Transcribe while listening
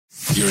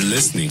You're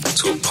listening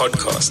to a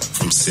podcast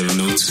from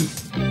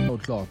 702.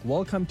 O'clock.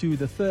 Welcome to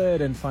the third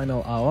and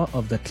final hour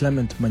of the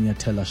Clement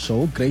Manyatela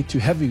Show. Great to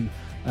have you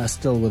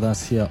still with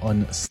us here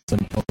on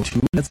 702.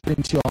 Let's get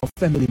into our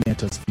Family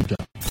Matters feature.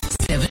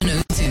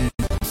 702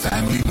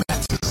 Family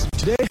Matters.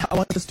 Today, I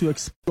want us to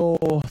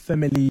explore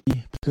family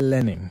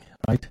planning,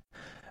 right?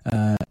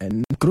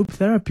 And group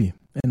therapy.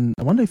 And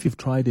I wonder if you've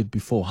tried it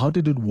before. How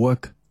did it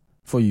work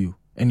for you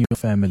and your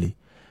family?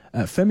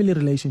 Family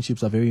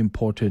relationships are very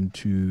important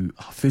to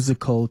our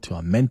physical, to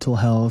our mental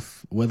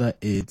health, whether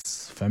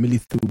it's family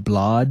through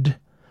blood,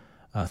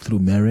 through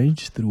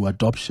marriage, through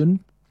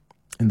adoption.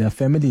 And there are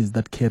families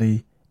that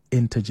carry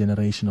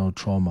intergenerational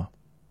trauma,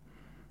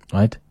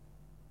 right?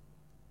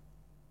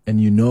 And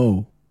you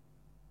know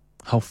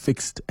how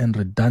fixed and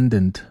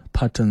redundant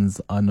patterns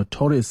are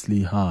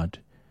notoriously hard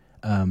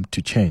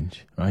to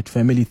change, right?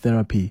 Family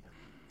therapy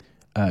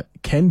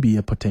can be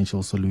a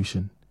potential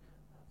solution,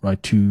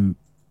 right, to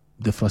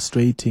the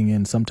frustrating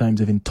and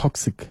sometimes even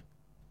toxic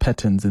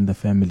patterns in the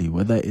family,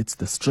 whether it's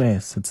the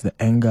stress, it's the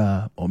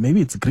anger, or maybe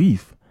it's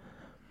grief.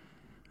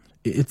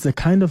 It's a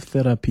kind of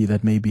therapy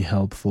that may be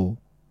helpful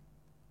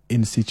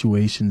in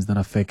situations that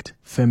affect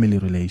family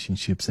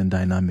relationships and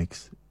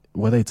dynamics,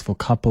 whether it's for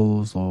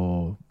couples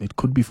or it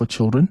could be for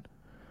children,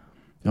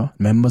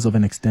 members of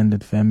an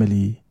extended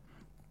family.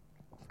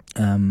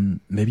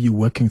 Maybe you're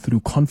working through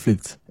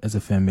conflicts as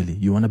a family.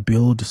 You want to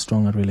build a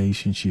stronger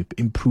relationship,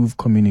 improve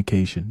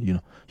communication.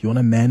 You want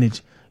to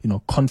manage,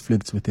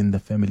 conflicts within the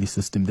family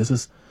system. This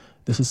is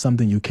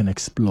something you can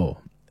explore.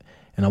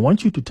 And I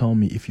want you to tell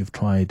me if you've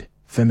tried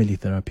family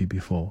therapy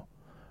before,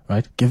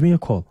 right? Give me a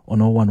call on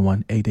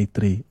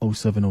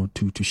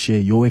 011-883-0702 to share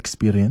your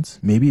experience.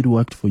 Maybe it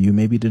worked for you.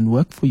 Maybe it didn't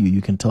work for you.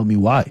 You can tell me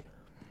why.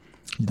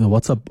 The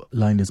WhatsApp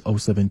line is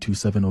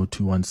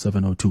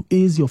 0727021702.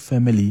 Is your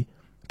family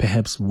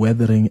perhaps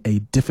weathering a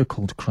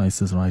difficult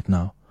crisis right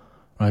now,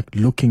 right?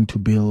 Looking to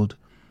build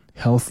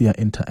healthier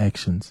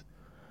interactions.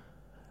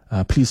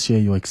 Please share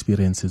your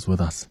experiences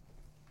with us.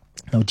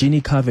 Now,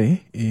 Jeannie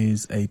Cave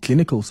is a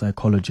clinical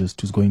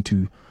psychologist who's going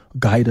to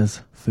guide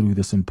us through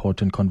this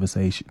important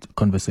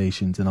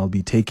conversations, and I'll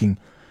be taking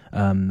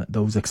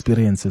those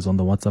experiences on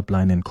the WhatsApp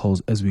line and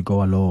calls as we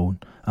go along.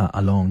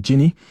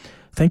 Jeannie,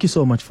 thank you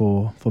so much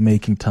for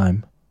making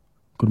time.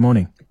 Good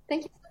morning.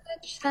 Thank you so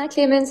much. Hi,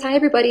 Clemens. Hi,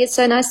 everybody. It's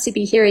so nice to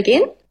be here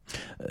again.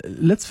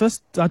 Let's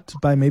first start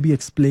by maybe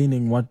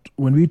explaining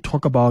when we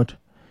talk about,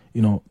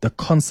 the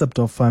concept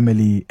of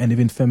family and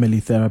even family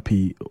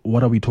therapy,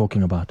 what are we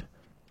talking about?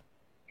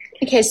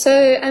 Okay,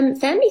 so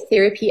family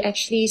therapy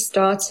actually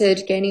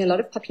started gaining a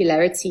lot of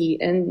popularity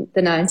in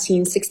the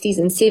 1960s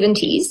and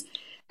 70s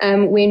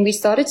when we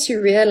started to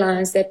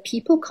realize that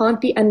people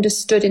can't be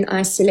understood in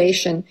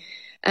isolation.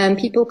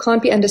 People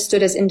can't be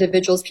understood as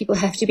individuals. People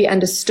have to be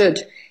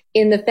understood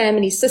in the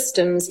family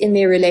systems, in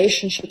their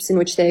relationships in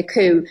which they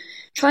occur.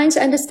 Trying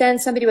to understand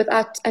somebody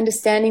without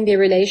understanding their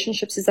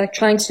relationships is like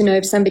trying to know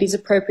if somebody's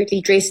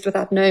appropriately dressed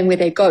without knowing where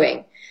they're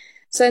going.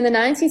 So in the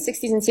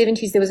 1960s and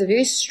 70s, there was a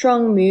very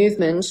strong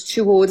movement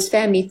towards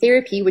family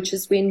therapy, which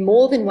is when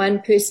more than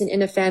one person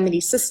in a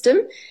family system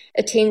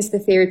attends the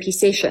therapy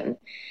session.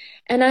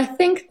 And I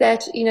think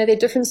that, there are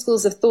different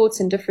schools of thoughts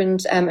and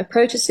different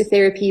approaches to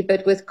therapy,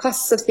 but with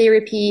costs of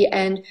therapy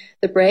and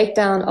the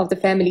breakdown of the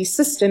family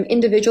system,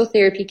 individual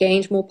therapy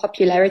gained more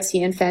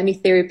popularity and family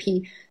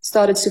therapy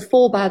started to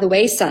fall by the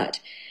wayside.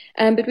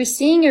 But we're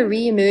seeing a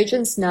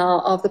re-emergence now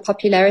of the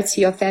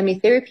popularity of family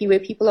therapy where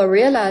people are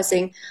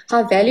realizing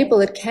how valuable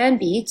it can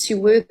be to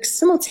work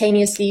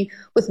simultaneously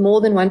with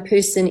more than one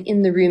person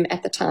in the room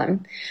at the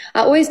time.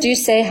 I always do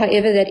say,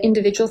 however, that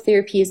individual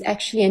therapy is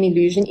actually an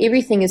illusion.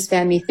 Everything is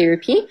family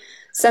therapy.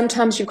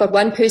 Sometimes you've got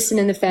one person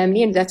in the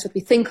family and that's what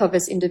we think of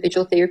as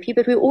individual therapy,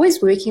 but we're always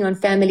working on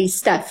family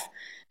stuff,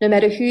 no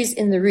matter who's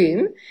in the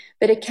room.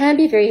 But it can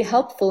be very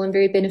helpful and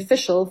very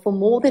beneficial for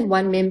more than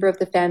one member of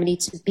the family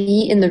to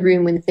be in the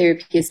room when the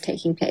therapy is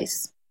taking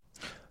place.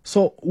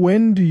 So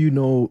when do you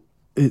know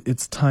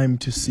it's time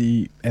to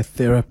see a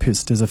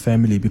therapist as a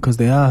family? Because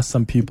there are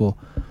some people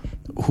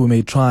who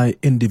may try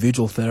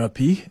individual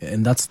therapy,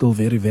 and that's still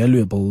very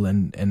valuable.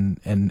 And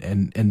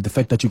the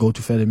fact that you go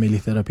to family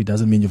therapy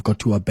doesn't mean you've got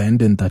to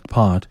abandon that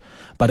part.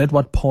 But at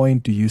what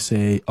point do you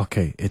say,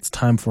 okay, it's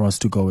time for us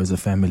to go as a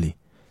family?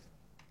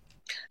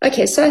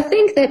 Okay, so I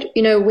think that,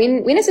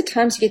 when is it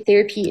time to get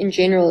therapy in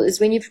general is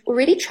when you've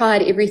already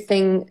tried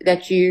everything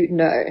that you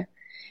know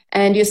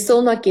and you're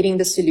still not getting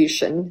the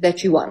solution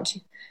that you want.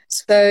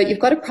 So you've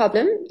got a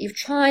problem, you've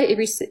tried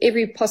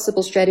every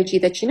possible strategy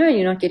that you know and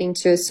you're not getting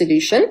to a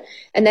solution,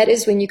 and that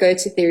is when you go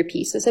to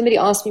therapy. So somebody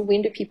asked me,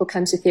 when do people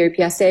come to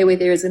therapy? I say where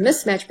there is a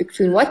mismatch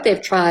between what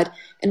they've tried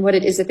and what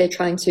it is that they're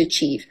trying to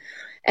achieve.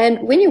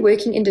 And when you're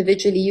working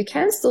individually, you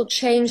can still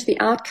change the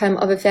outcome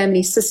of a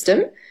family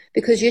system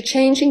because you're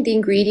changing the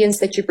ingredients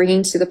that you're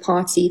bringing to the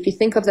party. If you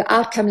think of the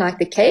outcome like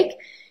the cake,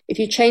 if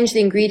you change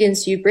the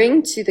ingredients you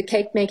bring to the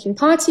cake making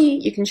party,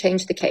 you can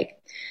change the cake.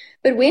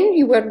 But when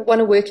you want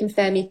to work in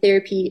family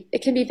therapy,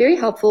 it can be very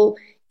helpful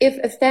if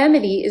a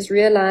family is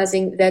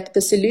realizing that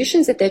the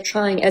solutions that they're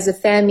trying as a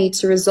family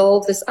to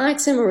resolve this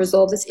item or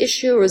resolve this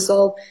issue or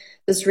resolve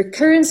this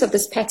recurrence of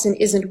this pattern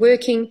isn't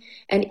working,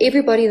 and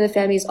everybody in the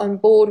family is on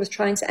board with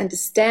trying to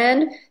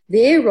understand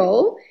their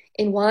role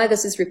in why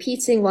this is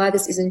repeating, why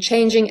this isn't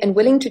changing, and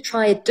willing to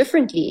try it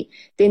differently,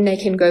 then they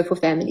can go for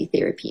family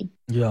therapy.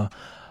 Yeah.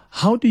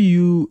 How do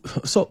you,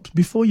 so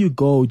before you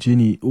go,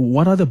 Jeannie,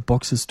 what are the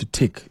boxes to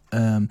tick?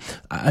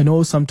 I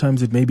know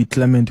sometimes it may be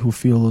Clement who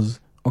feels,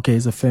 okay,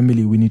 as a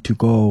family, we need to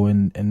go,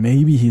 and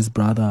maybe his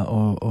brother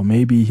or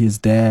maybe his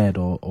dad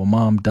or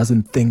mom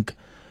doesn't think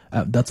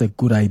that's a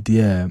good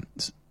idea.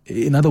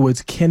 In other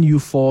words, can you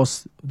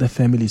force the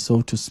family,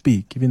 so to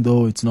speak, even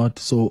though it's not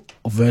so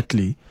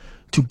overtly,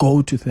 to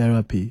go to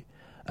therapy?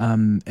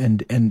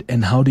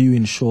 And how do you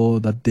ensure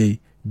that they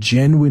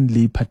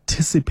genuinely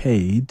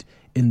participate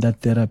in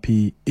that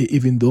therapy,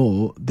 even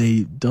though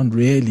they don't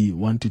really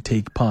want to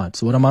take part?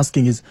 So what I'm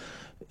asking is,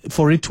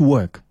 for it to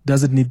work,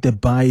 does it need the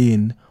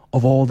buy-in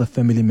of all the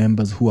family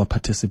members who are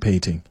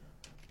participating?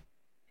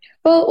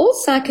 Well, all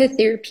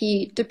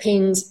psychotherapy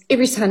depends,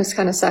 every kind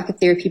of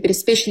psychotherapy, but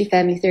especially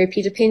family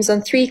therapy, depends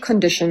on three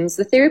conditions.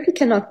 The therapy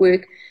cannot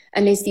work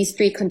unless these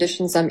three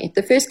conditions are met.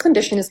 The first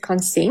condition is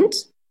consent.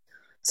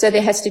 So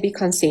there has to be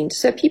consent.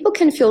 So people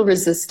can feel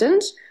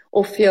resistant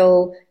or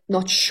feel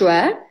not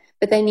sure,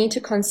 but they need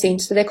to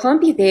consent. So they can't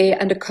be there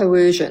under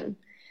coercion.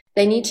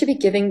 They need to be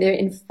giving their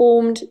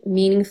informed,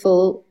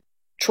 meaningful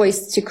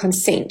choice to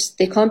consent.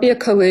 There can't be a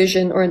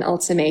coercion or an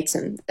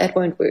ultimatum. That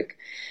won't work.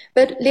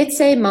 But let's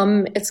say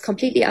mum is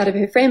completely out of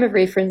her frame of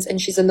reference and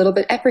she's a little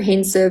bit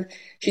apprehensive.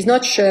 She's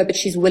not sure, but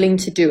she's willing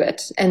to do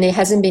it. And there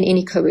hasn't been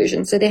any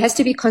coercion. So there has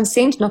to be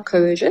consent, not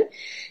coercion.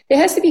 There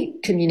has to be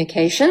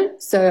communication.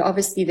 So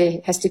obviously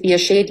there has to be a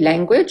shared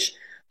language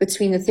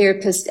between the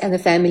therapist and the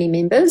family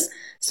members.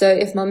 So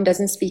if mum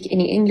doesn't speak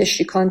any English,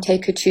 you can't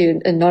take her to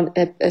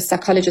a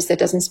psychologist that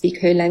doesn't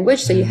speak her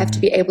language. So you have to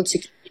be able to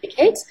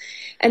communicate.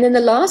 And then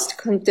the last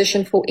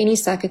condition for any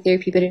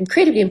psychotherapy, but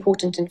incredibly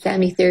important in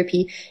family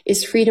therapy,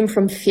 is freedom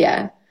from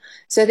fear.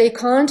 So there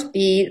can't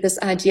be this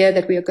idea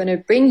that we are going to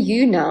bring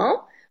you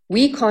now,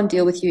 we can't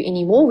deal with you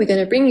anymore, we're going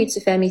to bring you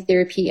to family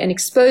therapy and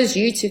expose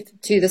you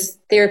to this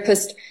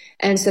therapist,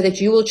 and so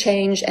that you will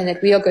change and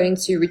that we are going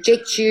to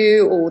reject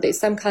you or there's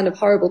some kind of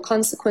horrible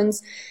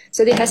consequence.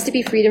 So there has to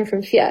be freedom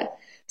from fear.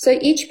 So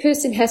each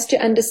person has to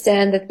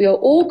understand that we are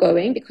all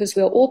going because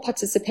we are all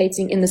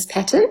participating in this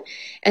pattern.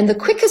 And the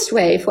quickest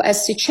way for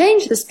us to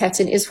change this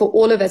pattern is for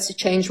all of us to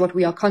change what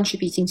we are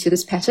contributing to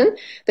this pattern,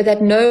 but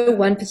that no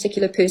one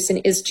particular person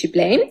is to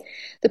blame.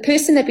 The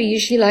person that we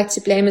usually like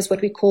to blame is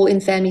what we call in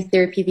family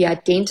therapy the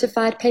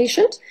identified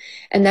patient.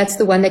 And that's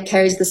the one that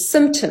carries the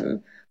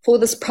symptom for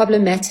this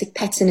problematic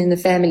pattern in the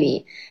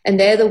family. And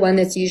they're the one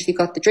that's usually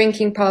got the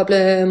drinking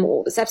problem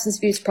or the substance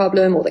abuse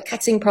problem or the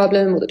cutting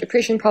problem or the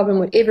depression problem,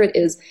 whatever it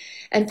is.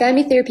 And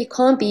family therapy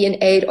can't be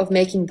an aid of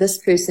making this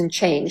person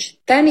change.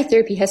 Family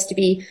therapy has to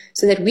be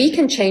so that we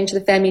can change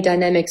the family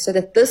dynamic so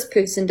that this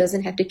person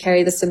doesn't have to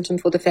carry the symptom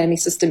for the family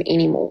system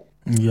anymore.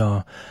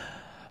 Yeah.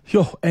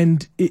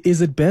 And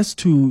is it best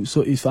to,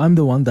 so if I'm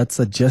the one that's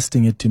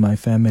suggesting it to my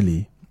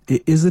family,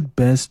 is it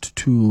best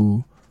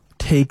to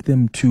take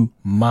them to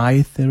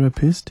my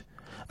therapist?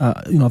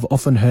 I've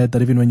often heard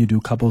that even when you do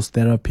couples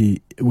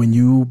therapy,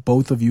 when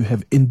both of you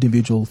have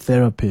individual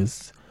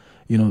therapists,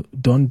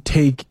 don't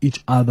take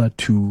each other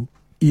to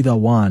either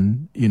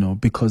one,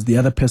 because the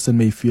other person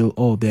may feel,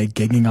 oh, they're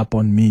ganging up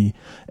on me.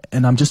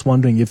 And I'm just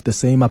wondering if the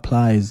same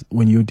applies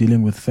when you're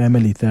dealing with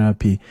family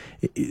therapy.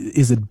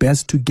 Is it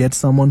best to get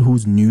someone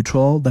who's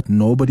neutral, that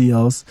nobody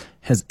else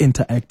has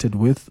interacted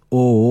with?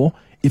 Or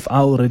if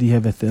I already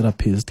have a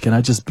therapist, can I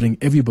just bring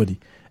everybody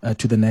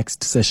to the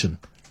next session?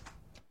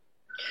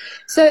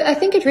 So I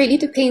think it really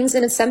depends,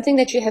 and it's something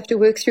that you have to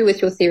work through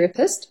with your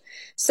therapist.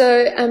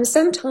 So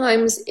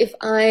sometimes if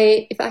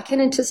I can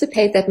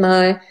anticipate that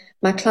my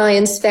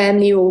client's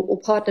family or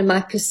partner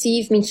might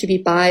perceive me to be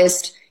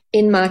biased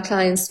in my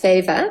client's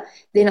favor,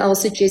 then I'll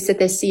suggest that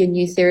they see a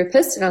new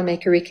therapist and I'll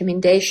make a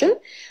recommendation.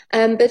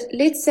 But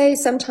let's say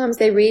sometimes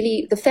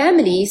the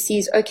family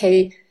sees,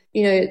 okay,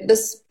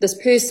 this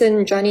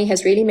person, Johnny,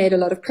 has really made a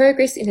lot of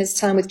progress in his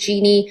time with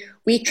Jeannie.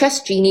 We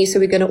trust Jeannie, so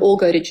we're going to all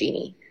go to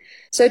Jeannie.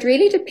 So it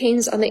really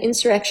depends on the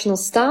interactional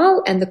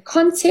style and the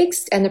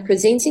context and the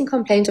presenting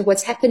complaint of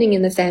what's happening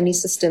in the family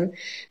system.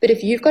 But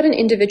if you've got an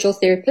individual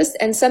therapist,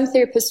 and some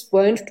therapists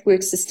won't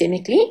work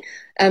systemically,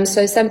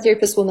 so some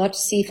therapists will not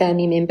see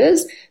family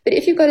members, but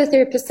if you've got a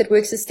therapist that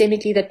works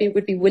systemically that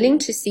would be willing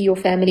to see your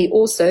family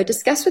also,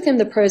 discuss with him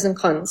the pros and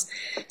cons.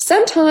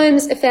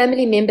 Sometimes a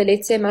family member,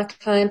 let's say my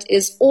client,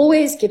 is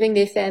always giving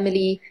their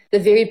family the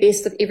very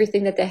best of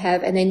everything that they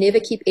have and they never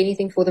keep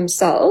anything for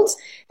themselves,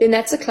 then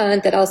that's a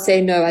client that I'll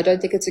say, no, I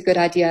don't think it's a good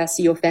idea. I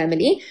see your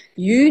family.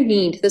 You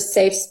need the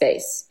safe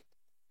space.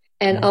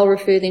 And I'll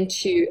refer them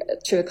to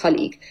a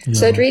colleague. Yeah.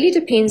 So it really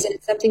depends, and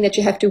it's something that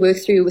you have to work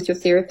through with your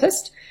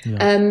therapist.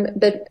 Yeah.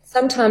 But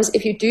sometimes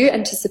if you do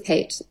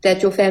anticipate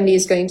that your family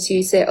is going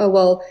to say, oh,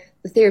 well,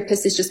 the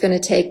therapist is just going to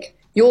take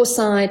your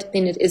side,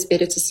 then it is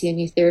better to see a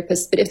new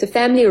therapist. But if the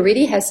family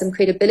already has some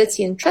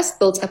credibility and trust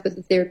built up with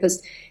the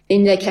therapist,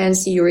 then they can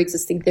see your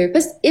existing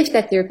therapist if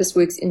that therapist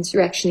works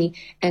interactionally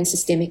and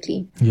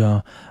systemically.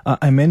 Yeah.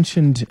 I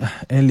mentioned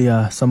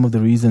earlier some of the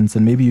reasons,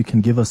 and maybe you can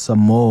give us some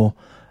more,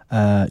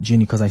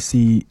 Jeannie, because I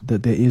see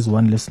that there is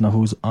one listener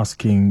who's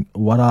asking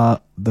what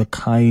are the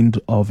kind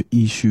of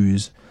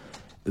issues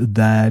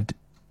that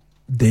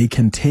they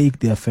can take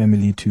their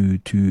family to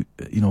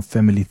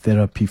family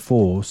therapy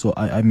for. So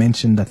I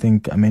mentioned,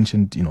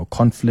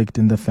 conflict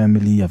in the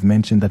family. I've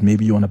mentioned that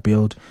maybe you want to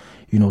build,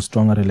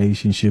 stronger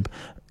relationship.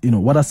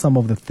 What are some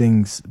of the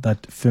things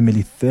that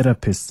family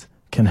therapists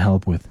can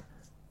help with?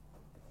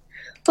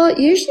 Well,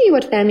 usually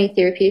what family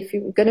therapy, if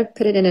you're going to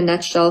put it in a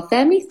nutshell,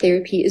 family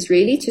therapy is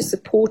really to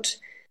support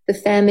the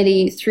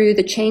family through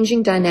the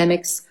changing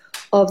dynamics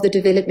of the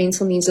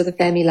developmental needs of the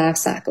family life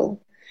cycle.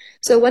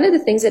 So one of the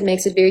things that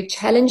makes it very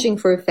challenging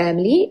for a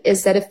family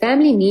is that a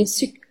family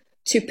needs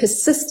to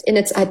persist in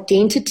its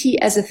identity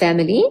as a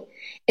family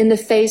in the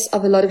face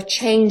of a lot of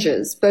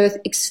changes, both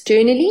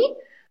externally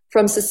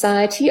from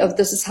society of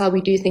this is how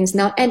we do things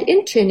now, and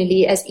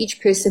internally as each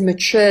person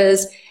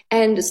matures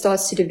and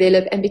starts to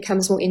develop and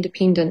becomes more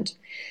independent.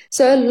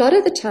 So a lot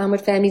of the time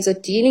what families are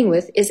dealing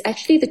with is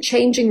actually the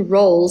changing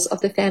roles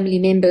of the family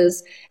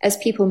members as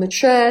people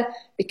mature,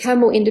 become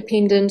more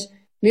independent,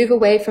 move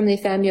away from their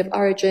family of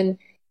origin,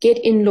 get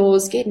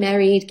in-laws, get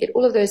married, get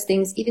all of those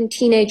things, even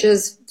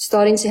teenagers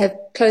starting to have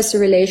closer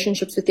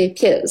relationships with their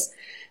peers.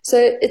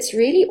 So it's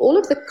really all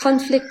of the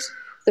conflict,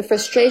 the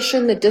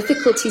frustration, the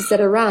difficulties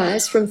that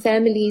arise from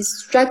families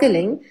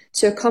struggling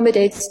to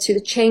accommodate to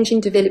the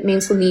changing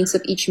developmental needs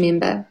of each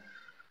member.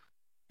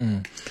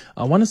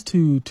 I want us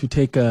to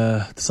take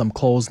some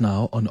calls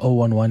now on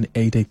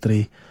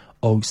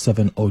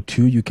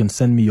 011-883-0702. You can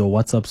send me your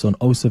WhatsApps on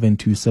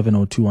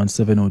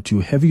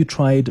 072-702-1702. Have you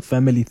tried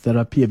family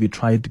therapy? Have you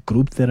tried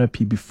group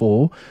therapy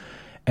before?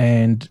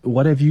 And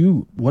what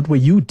were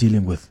you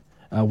dealing with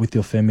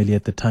your family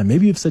at the time?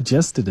 Maybe you've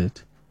suggested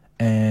it,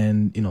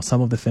 and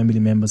some of the family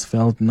members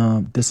felt,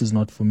 no, this is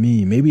not for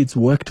me. Maybe it's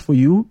worked for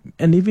you,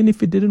 and even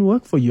if it didn't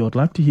work for you, I'd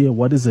like to hear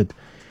what is it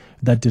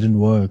that didn't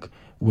work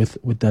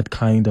with that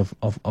kind of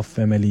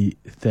family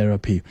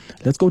therapy.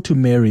 Let's go to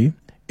Mary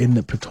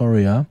in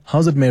Pretoria.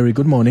 How's it, Mary?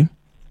 Good morning.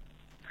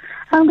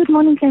 Good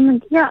morning,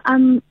 Clement. Yeah,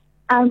 I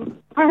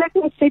had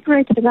been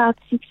separated about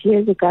 6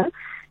 years ago,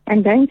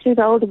 and going through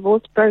the whole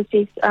divorce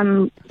process,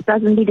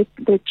 suddenly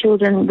the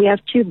children, we have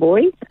 2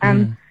 boys,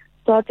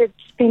 started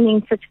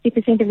spending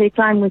 50% of their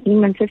time with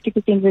him and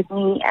 50% with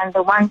me, and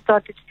the one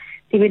started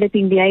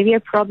developing behavior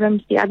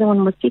problems, the other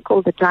one was sick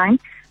all the time.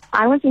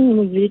 I was in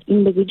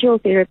individual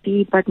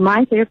therapy, but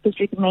my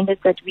therapist recommended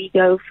that we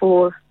go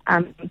for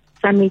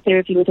family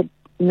therapy with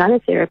another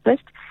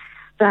therapist.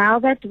 So how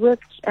that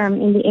worked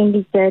in the end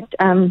is that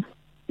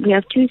we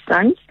have 2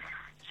 sons.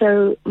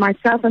 So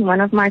myself and one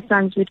of my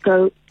sons would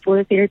go for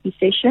a therapy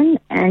session,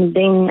 and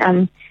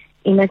then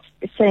in that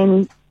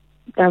same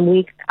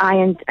week, I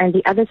and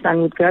the other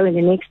son would go, and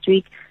the next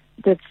week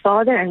the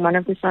father and one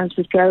of the sons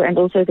would go, and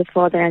also the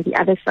father and the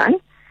other son.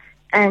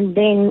 And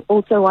then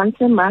also once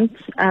a month,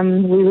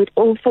 we would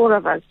all 4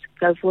 of us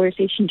go for a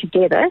session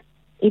together,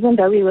 even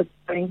though we were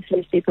going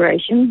through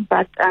separation.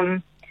 But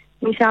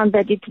we found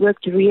that it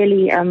worked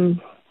really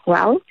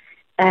well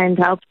and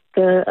helped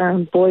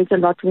the boys a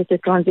lot with the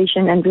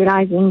transition, and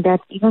realizing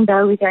that even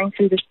though we're going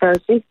through this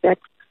process, that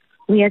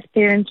we as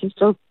parents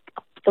are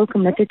still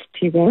committed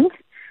to them.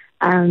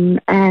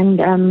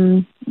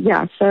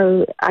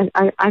 So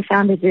I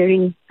found it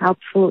very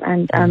helpful,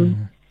 and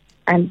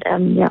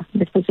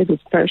this was a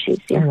good process.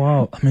 Yeah. Oh,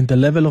 wow. I mean, the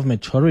level of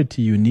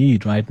maturity you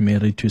need, right,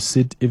 Mary, to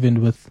sit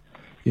even with,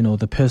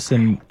 the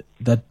person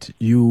that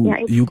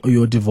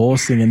you're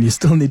divorcing, and you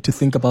still need to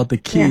think about the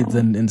kids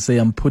and say,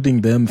 I'm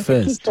putting them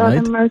first, right?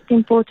 Kids are the most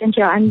important,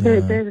 And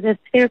the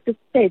therapist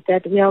said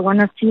that we are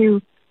one of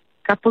few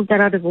couples that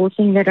are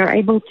divorcing that are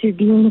able to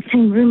be in the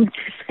same room at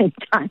the same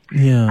time.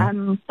 Yeah.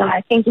 So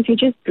I think if you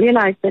just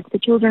realize that the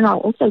children are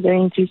also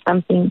going through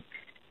something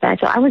bad.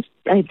 So I was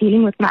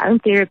dealing with my own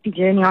therapy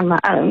journey on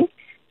my own,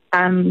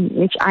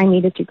 which I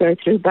needed to go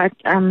through. But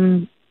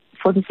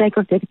for the sake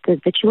of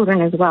the children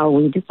as well,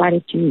 we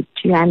decided to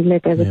handle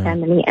it as a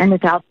family, and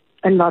it helped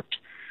a lot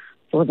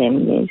for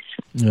them, yes.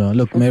 Yeah,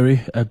 look,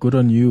 Mary, good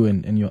on you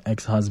and your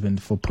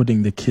ex-husband for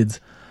putting the kids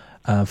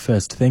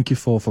first. Thank you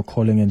for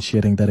calling and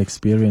sharing that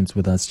experience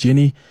with us.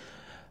 Jeannie,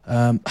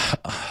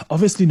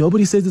 obviously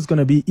nobody says it's going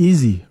to be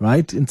easy,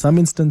 right? In some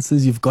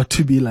instances, you've got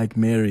to be like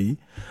Mary.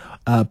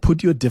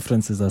 Put your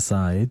differences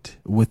aside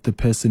with the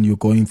person you're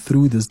going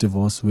through this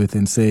divorce with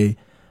and say,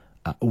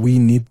 we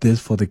need this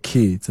for the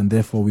kids, and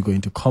therefore we're going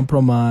to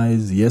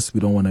compromise. Yes, we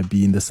don't want to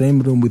be in the same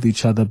room with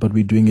each other, but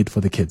we're doing it for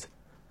the kids.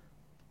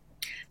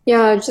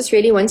 Yeah, I just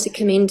really want to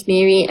commend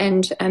Mary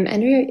and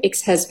her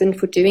ex-husband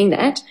for doing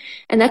that.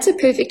 And that's a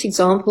perfect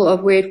example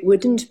of where it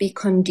wouldn't be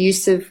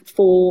conducive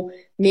for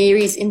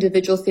Mary's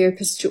individual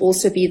therapist to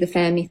also be the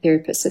family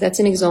therapist. So that's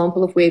an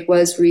example of where it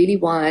was really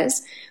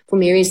wise for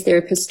Mary's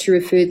therapist to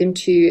refer them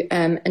to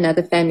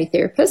another family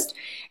therapist,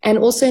 and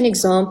also an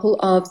example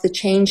of the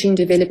changing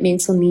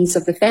developmental needs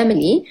of the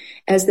family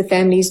as the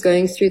family is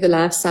going through the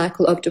life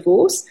cycle of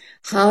divorce.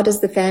 How does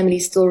the family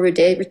still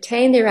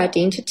retain their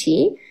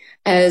identity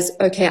as,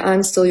 okay,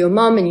 I'm still your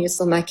mom and you're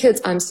still my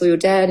kids, I'm still your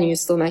dad and you're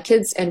still my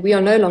kids, and we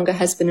are no longer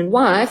husband and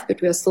wife,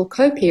 but we are still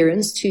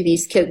co-parents to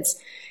these kids,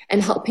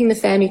 and helping the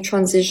family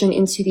transition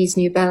into these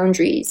new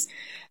boundaries.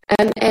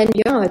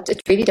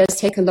 It really does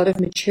take a lot of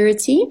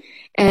maturity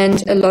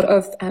and a lot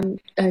of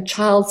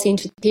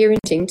child-centered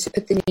parenting to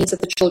put the needs of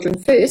the children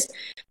first.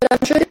 But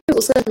I'm sure there's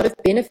also a lot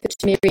of benefit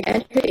to Mary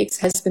and her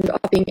ex-husband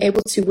of being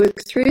able to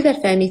work through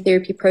that family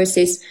therapy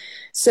process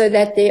so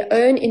that their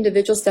own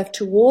individual stuff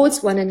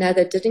towards one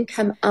another didn't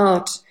come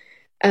out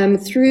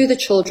through the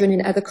children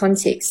in other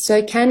contexts. So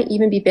it can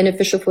even be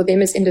beneficial for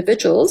them as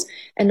individuals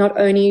and not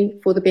only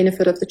for the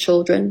benefit of the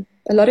children.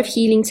 A lot of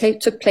healing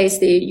took place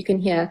there, you can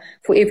hear,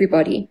 for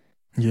everybody.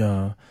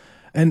 Yeah.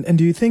 And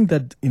do you think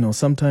that,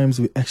 sometimes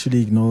we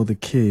actually ignore the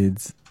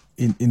kids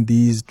in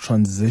these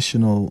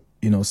transitional,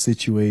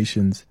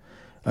 situations?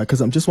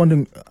 Because I'm just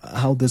wondering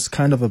how this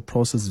kind of a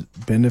process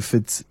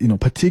benefits,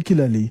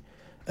 particularly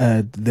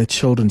the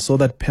children, so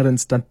that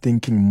parents start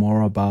thinking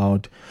more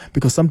about,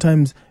 because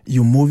sometimes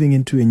you're moving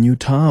into a new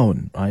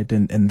town, right?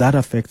 And that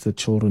affects the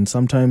children.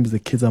 Sometimes the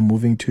kids are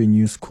moving to a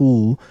new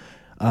school,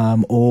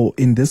 or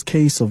in this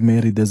case of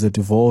Mary, there's a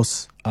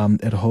divorce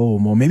at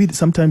home, or maybe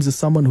sometimes there's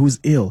someone who's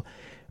ill.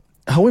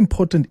 How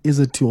important is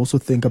it to also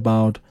think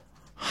about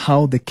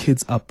how the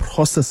kids are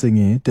processing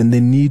it and the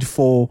need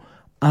for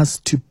us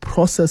to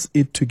process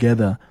it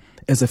together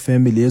as a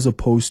family, as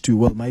opposed to,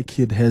 well, my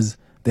kid has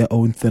their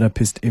own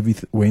therapist every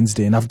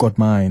Wednesday and I've got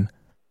mine?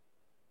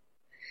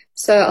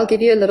 So I'll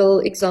give you a little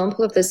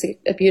example of this.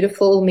 A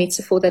beautiful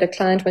metaphor that a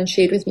client once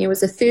shared with me. It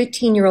was a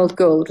 13-year-old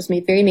girl. It was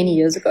very many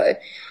years ago.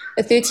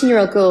 A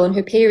 13-year-old girl, and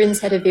her parents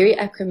had a very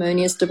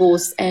acrimonious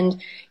divorce,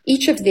 and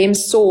each of them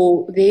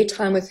saw their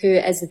time with her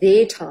as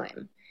their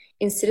time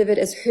instead of it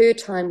as her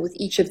time with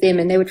each of them,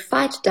 and they would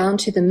fight down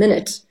to the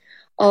minute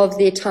of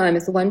their time.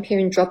 If the one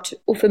parent dropped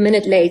off a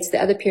minute late, the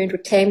other parent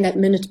would claim that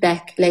minute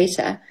back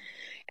later.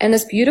 And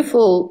this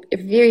beautiful,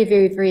 very,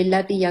 very, very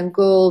lovely young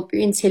girl,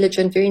 very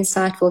intelligent, very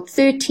insightful, at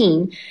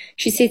 13,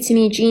 she said to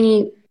me,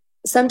 Jeannie,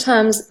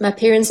 sometimes my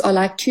parents are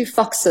like two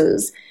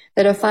foxes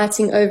that are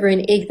fighting over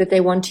an egg that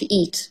they want to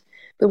eat.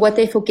 But what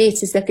they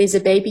forget is that there's a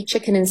baby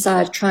chicken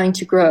inside trying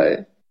to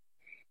grow.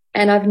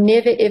 And I've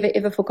never, ever,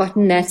 ever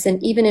forgotten that.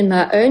 And even in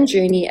my own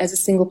journey as a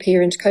single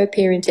parent,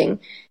 co-parenting,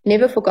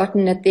 never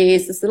forgotten that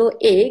there's this little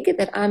egg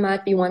that I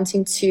might be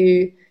wanting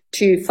to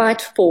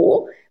fight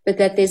for, but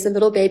that there's a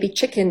little baby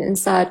chicken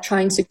inside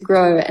trying to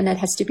grow, and that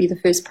has to be the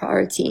first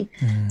priority.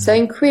 So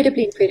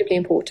incredibly, incredibly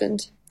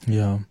important.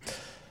 Yeah.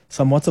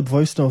 Some WhatsApp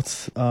voice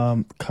notes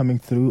coming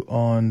through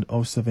on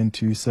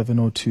 072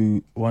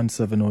 702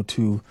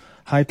 1702.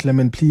 Hi,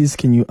 Clement. Please,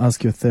 can you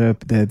ask your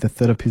the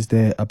therapist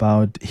there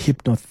about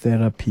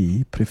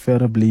hypnotherapy,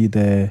 preferably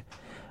the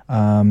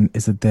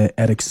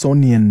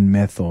Ericksonian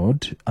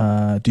method?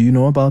 Do you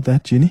know about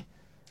that, Jeannie?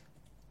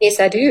 Yes,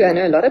 I do. I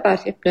know a lot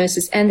about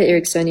hypnosis and the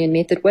Ericksonian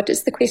method. What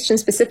is the question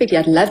specifically?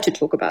 I'd love to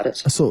talk about it.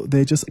 So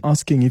they're just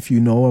asking if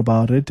you know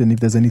about it and if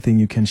there's anything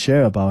you can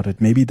share about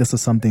it. Maybe this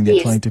is something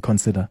they're trying to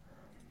consider.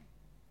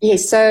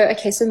 Yes. So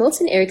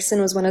Milton Erickson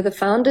was one of the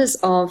founders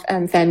of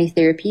family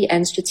therapy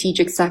and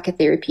strategic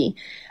psychotherapy.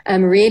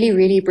 Really,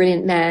 really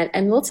brilliant man.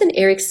 And Milton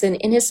Erickson,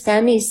 in his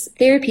family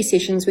therapy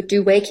sessions, would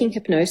do waking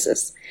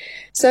hypnosis.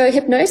 So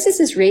hypnosis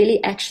is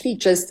really actually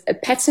just a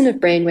pattern of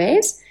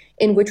brainwaves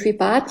in which we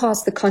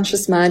bypass the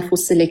conscious mind for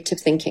selective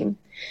thinking.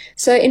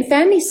 So in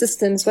family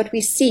systems, what we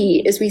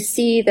see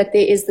that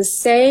there is the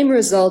same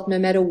result no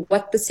matter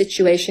what the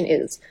situation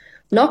is.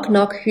 Knock,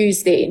 knock,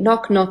 who's there?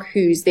 Knock, knock,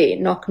 who's there?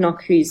 Knock,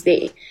 knock, who's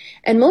there?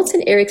 And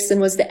Milton Erickson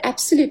was the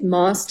absolute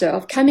master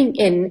of coming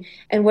in,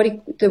 and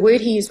the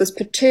word he used was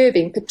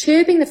perturbing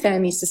the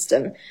family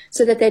system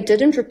so that they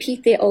didn't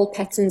repeat their old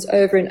patterns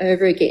over and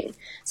over again.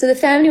 So the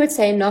family would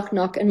say knock,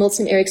 knock, and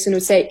Milton Erickson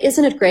would say,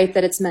 isn't it great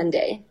that it's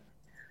Monday?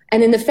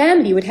 And then the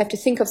family would have to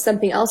think of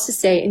something else to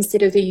say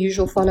instead of their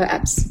usual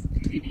follow-ups.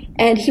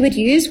 And he would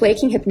use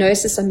waking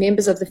hypnosis on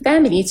members of the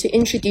family to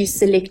introduce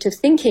selective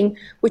thinking,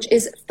 which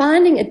is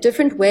finding a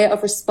different way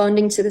of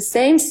responding to the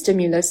same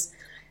stimulus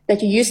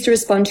that you used to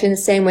respond to in the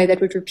same way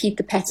that would repeat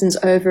the patterns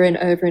over and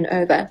over and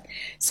over.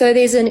 So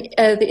there's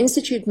the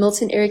Institute,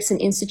 Milton Erickson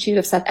Institute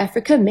of South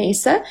Africa,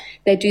 MESA.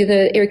 They do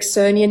the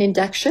Ericksonian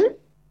induction.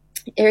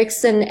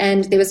 Erickson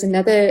and there was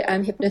another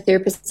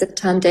hypnotherapist at the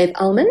time, Dave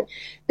Ullman.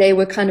 They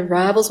were kind of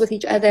rivals with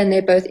each other, and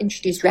they both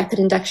introduced rapid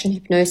induction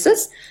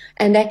hypnosis.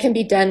 And that can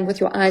be done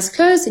with your eyes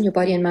closed and your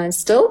body and mind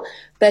still,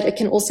 but it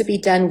can also be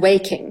done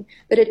waking.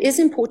 But it is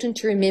important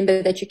to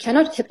remember that you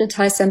cannot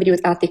hypnotize somebody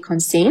without their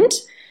consent,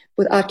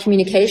 without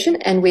communication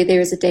and where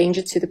there is a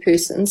danger to the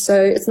person. So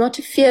it's not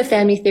to fear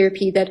family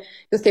therapy that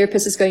your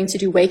therapist is going to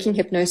do waking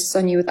hypnosis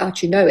on you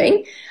without you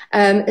knowing.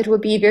 It will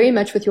be very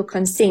much with your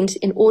consent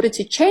in order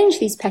to change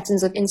these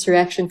patterns of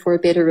interaction for a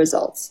better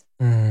result.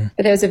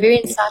 But there was a very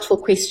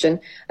insightful question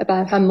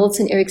about how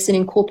Milton Erickson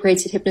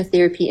incorporated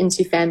hypnotherapy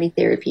into family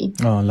therapy.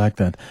 Oh, I like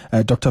that.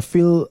 Dr.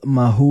 Phil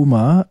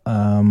Mahuma,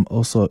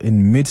 also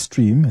in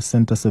midstream,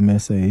 sent us a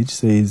message,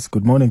 says,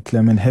 "Good morning,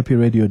 Clement. Happy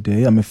Radio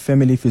Day. I'm a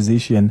family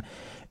physician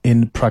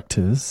in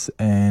practice,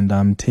 and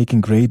I'm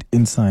taking great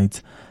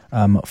insights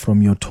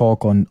from your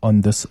talk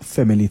on this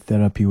family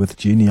therapy with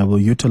Jeannie. I will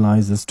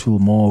utilize this tool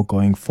more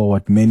going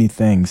forward. Many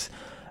thanks."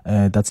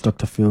 That's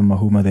Dr. Phil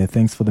Mahuma there.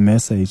 Thanks for the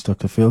message,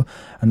 Dr. Phil.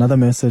 Another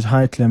message.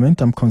 "Hi,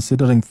 Clement. I'm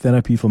considering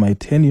therapy for my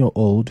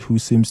 10-year-old who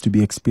seems to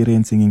be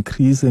experiencing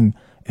increasing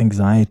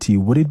anxiety.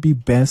 Would it be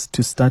best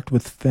to start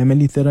with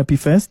family therapy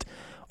first,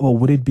 or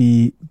would it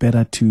be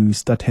better to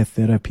start her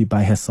therapy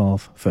by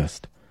herself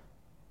first?"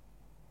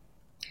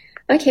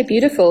 Okay,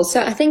 beautiful. So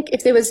I think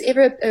if there was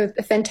ever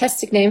a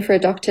fantastic name for a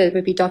doctor, it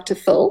would be Dr.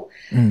 Phil.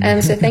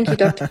 So thank you,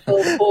 Dr.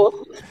 Phil,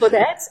 for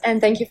that.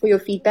 And thank you for your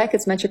feedback.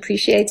 It's much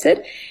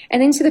appreciated.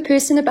 And then to the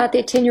person about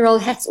their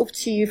 10-year-old, hats off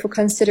to you for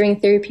considering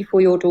therapy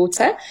for your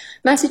daughter.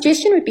 My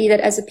suggestion would be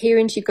that as a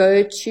parent, you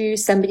go to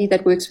somebody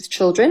that works with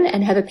children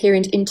and have a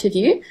parent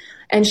interview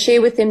and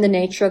share with them the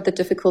nature of the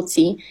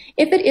difficulty.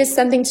 If it is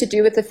something to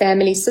do with the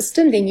family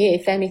system, then yeah,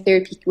 family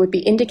therapy would be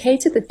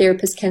indicated. The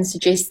therapist can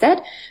suggest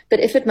that. But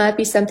if it might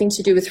be something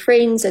to do with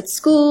friends at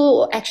school,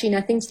 or actually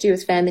nothing to do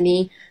with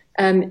family,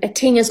 at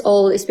 10 years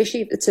old,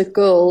 especially if it's a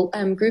girl,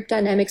 group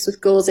dynamics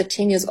with girls at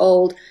 10 years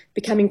old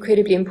become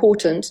incredibly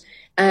important.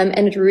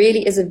 And it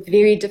really is a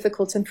very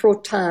difficult and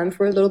fraught time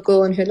for a little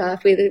girl in her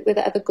life where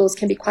the other girls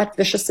can be quite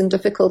vicious and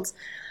difficult.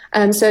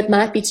 So it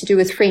might be to do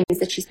with friends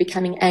that she's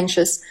becoming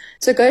anxious.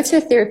 So go to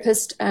a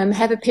therapist,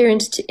 have a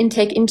parent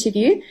intake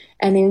interview,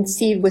 and then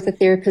see with a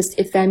therapist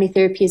if family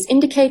therapy is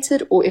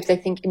indicated or if they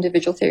think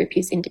individual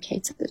therapy is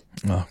indicated.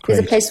 Oh, there's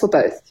a place for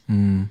both.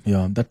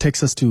 Yeah, that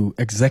takes us to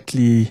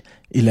exactly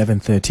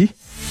 11:30.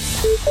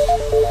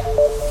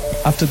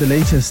 After the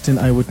latest in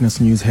Eyewitness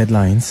News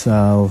headlines,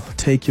 I'll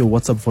take your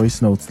WhatsApp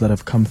voice notes that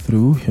have come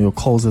through, your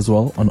calls as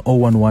well on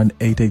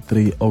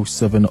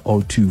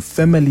 011-883-0702.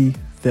 Family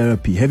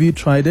therapy. Have you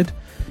tried it?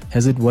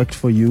 Has it worked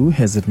for you?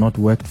 Has it not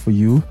worked for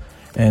you?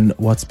 And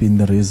what's been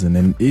the reason?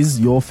 And is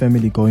your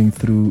family going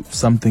through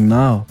something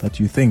now that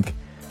you think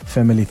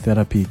family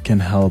therapy can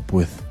help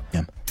with?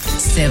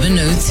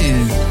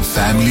 702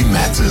 Family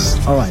Matters.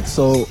 All right,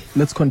 so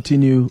let's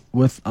continue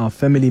with our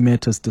Family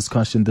Matters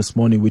discussion this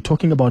morning. We're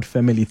talking about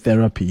family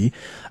therapy.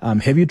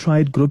 Have you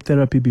tried group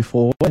therapy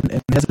before?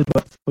 And has it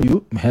worked for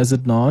you? Has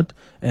it not?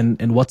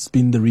 And what's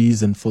been the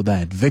reason for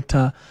that?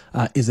 Victor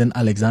is in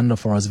Alexandra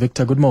for us.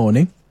 Victor, good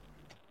morning.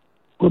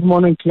 Good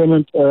morning,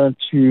 Clement, to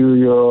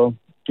your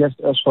guest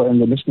as well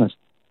and the listeners.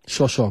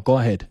 Sure. Go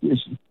ahead.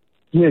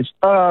 Yes.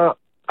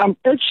 I'm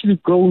actually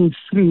going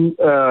through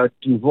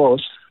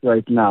divorce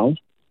right now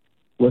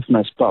with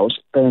my spouse,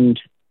 and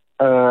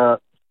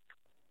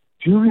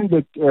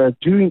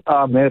during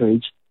our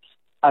marriage,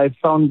 I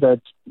found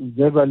that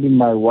verbally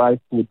my wife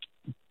would,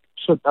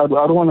 so I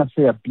don't want to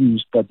say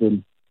abuse, but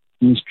then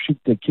mistreat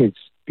the kids,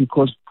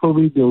 because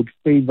probably they would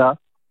favor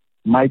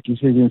my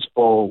decisions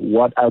or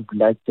what I would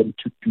like them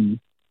to do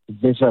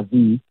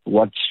vis-a-vis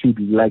what she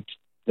would like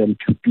them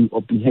to do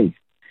or behave.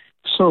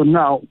 So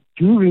now,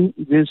 during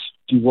this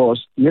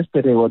divorce,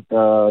 yesterday,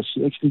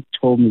 she actually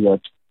told me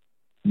that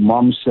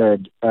Mom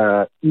said,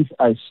 if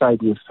I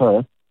side with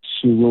her,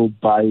 she will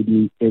buy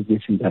me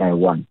everything that I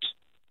want.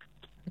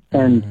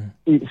 And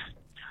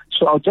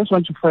so I just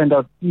want to find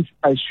out if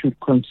I should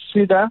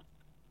consider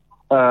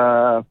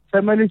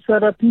family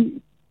therapy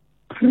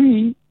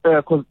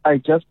because I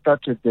just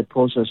started the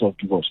process of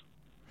divorce.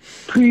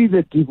 Pre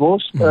the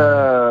divorce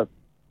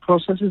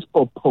processes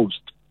or post.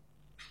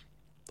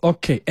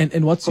 Okay,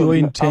 and what's your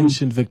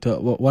intention, Victor?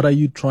 What are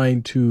you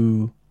trying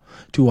to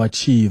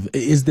achieve?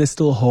 Is there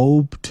still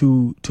hope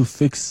to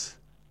fix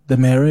the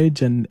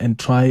marriage and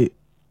try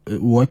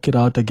work it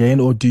out again,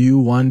 or do you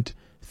want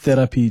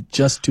therapy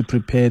just to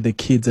prepare the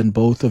kids and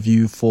both of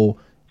you for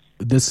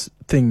this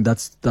thing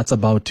that's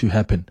about to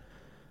happen?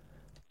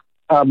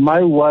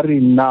 My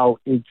worry now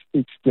is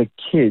it's the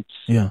kids,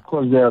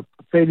 because they're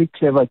fairly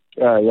clever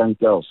young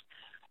girls.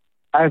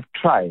 I've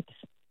tried.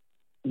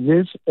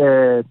 This,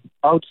 I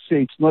would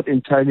say it's not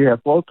entirely her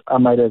fault. I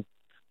might have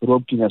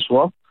roped in as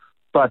well.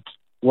 But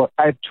what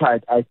I've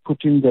tried, I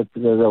put in the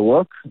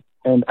work,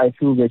 and I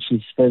feel that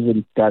she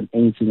hasn't done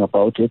anything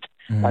about it.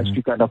 I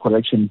speak under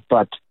correction,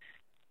 but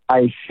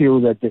I feel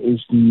that there is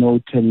no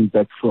turning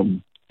back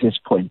from this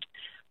point.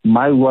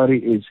 My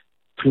worry is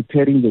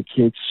preparing the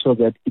kids so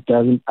that it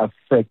doesn't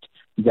affect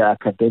their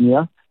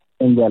academia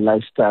and their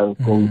lifestyle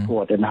going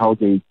forward, and how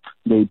they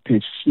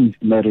perceive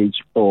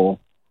marriage or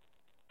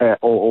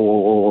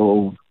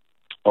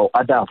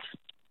adapt,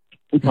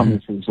 if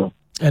I'm saying so.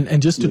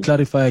 And just to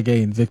clarify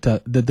again,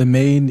 Victor, that the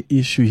main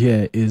issue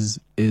here is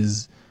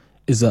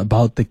is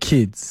about the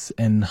kids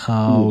and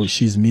how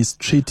she's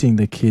mistreating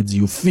the kids,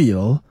 you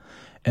feel,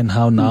 and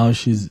how now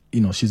she's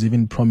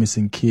even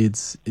promising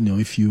kids,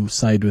 if you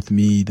side with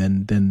me,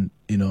 then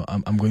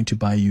I'm going to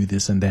buy you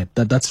this and that.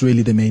 That's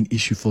really the main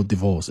issue for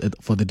divorce,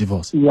 for the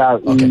divorce. Yeah.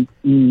 Okay.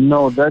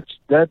 No, that's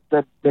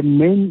the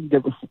main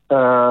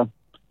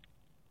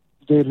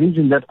the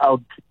reason that I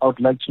would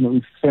like to know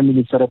if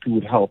family therapy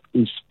would help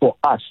is for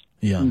us,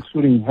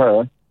 including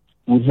her,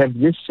 we have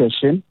this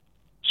session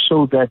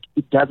so that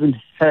it doesn't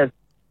have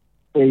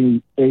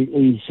a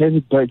heavy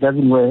burden,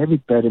 doesn't wear a heavy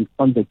burden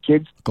on the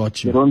kids.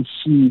 Got you.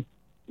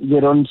 They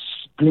don't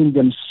blame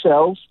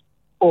themselves,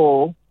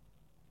 or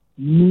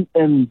me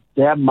and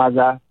their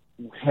mother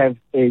have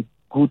a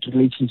good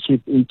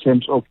relationship in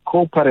terms of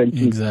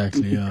co-parenting.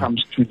 Exactly, if it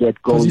comes to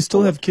that goal. Because you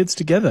still have kids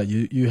together.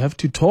 You have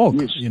to talk,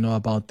 Yes.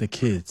 about the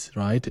kids,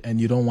 right?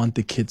 And you don't want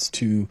the kids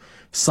to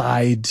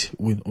side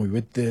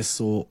with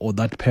this or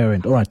that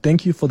parent. All right.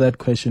 Thank you for that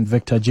question,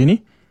 Victor.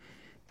 Ginny?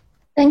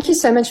 Thank you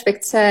so much,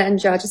 Victor and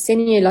George.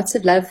 Sending you lots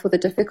of love for the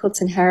difficult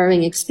and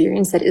harrowing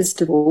experience that is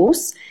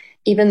divorce.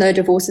 Even though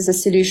divorce is a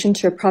solution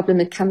to a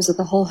problem, it comes with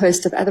a whole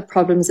host of other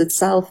problems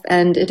itself,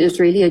 and it is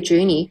really a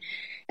journey.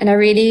 And I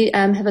really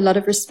have a lot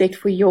of respect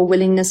for your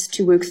willingness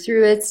to work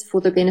through it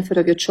for the benefit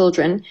of your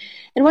children.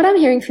 And what I'm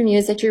hearing from you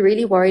is that you're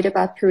really worried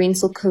about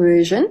parental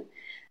coercion,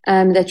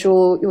 that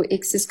your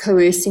ex is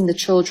coercing the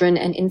children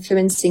and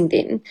influencing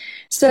them.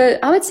 So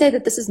I would say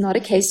that this is not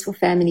a case for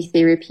family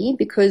therapy,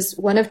 because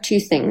one of two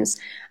things.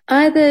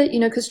 Either,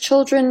 because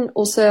children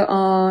also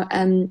are,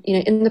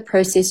 in the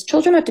process,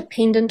 children are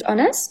dependent on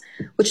us,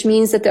 which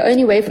means that the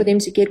only way for them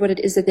to get what it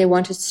is that they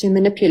want is to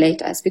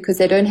manipulate us, because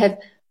they don't have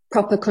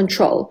proper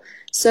control.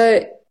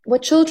 So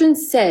what children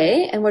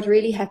say and what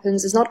really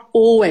happens is not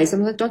always,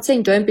 I'm not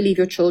saying don't believe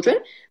your children,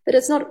 but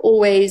it's not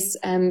always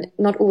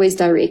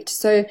direct.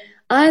 So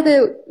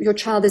either your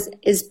child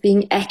is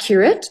being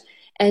accurate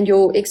and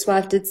your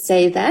ex-wife did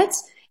say that,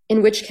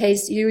 in which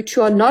case you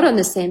two are not on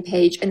the same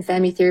page and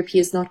family therapy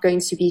is not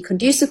going to be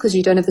conducive because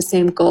you don't have the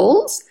same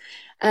goals.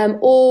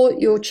 Or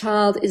your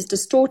child is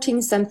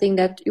distorting something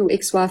that your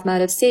ex-wife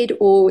might have said,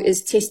 or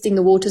is testing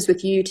the waters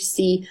with you to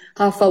see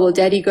how far will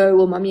daddy go,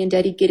 will mommy and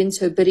daddy get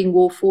into a bidding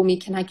war for me,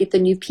 can I get the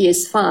new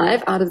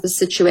PS5 out of the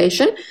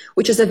situation,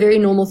 which is a very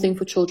normal thing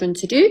for children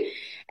to do,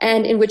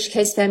 and in which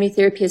case family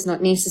therapy is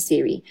not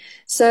necessary.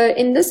 So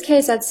in this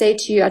case, I'd say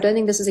to you, I don't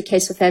think this is a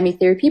case for family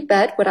therapy,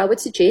 but what I would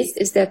suggest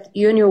is that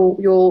you and your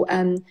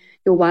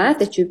wife,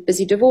 that you're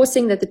busy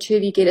divorcing, that the two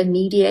of you get a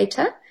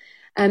mediator,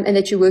 and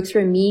that you work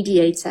through a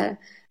mediator.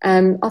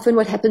 Often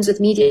what happens with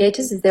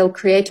mediators is they'll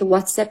create a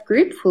WhatsApp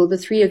group for the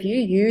three of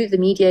you, the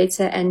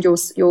mediator, and your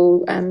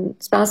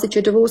spouse that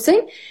you're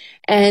divorcing.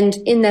 And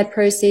in that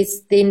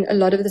process, then a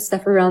lot of the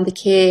stuff around the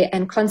care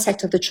and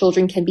contact of the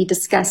children can be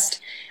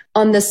discussed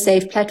on the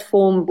safe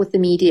platform with the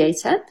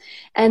mediator.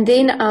 And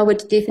then I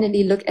would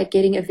definitely look at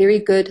getting a very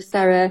good,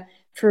 thorough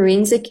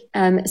forensic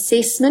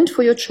assessment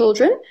for your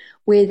children,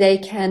 where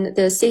the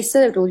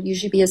assessor, it will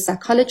usually be a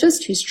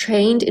psychologist who's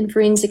trained in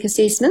forensic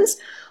assessments,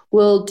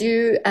 will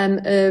do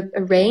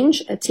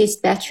a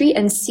test battery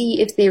and see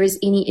if there is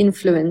any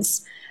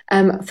influence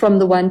from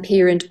the one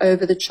parent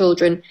over the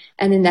children.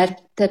 And then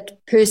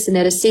that person,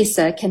 that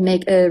assessor, can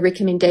make a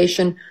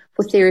recommendation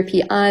for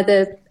therapy,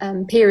 either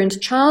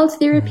parent-child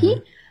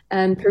therapy,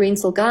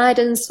 parental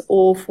guidance,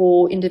 or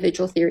for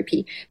individual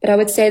therapy. But I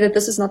would say that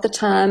this is not the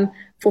time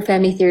for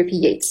family therapy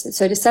yet.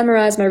 So to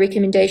summarize, my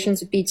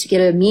recommendations would be to get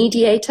a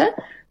mediator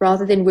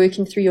rather than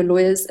working through your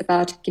lawyers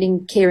about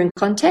getting care and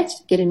contact.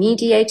 Get a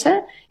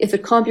mediator. If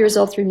it can't be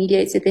resolved through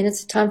mediator, then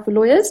it's time for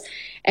lawyers.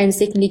 And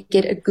secondly,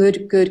 get a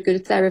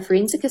good thorough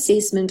forensic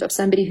assessment of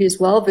somebody who's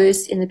well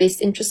versed in the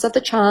best interests of the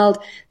Child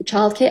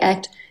Care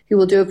Act, who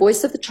will do a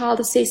voice of the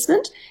child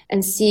assessment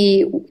and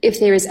see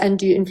if there is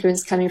undue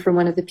influence coming from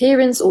one of the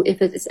parents, or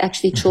if it is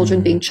actually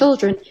children being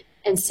children,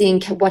 and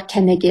seeing what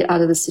can they get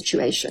out of the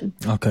situation.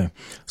 Okay.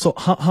 So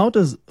how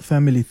does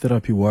family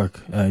therapy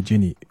work,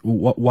 Ginny?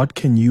 What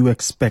can you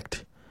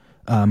expect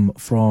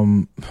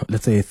from,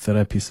 let's say, a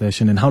therapy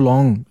session, and how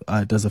long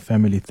does a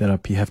family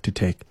therapy have to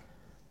take?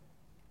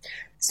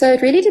 So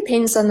it really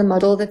depends on the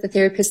model that the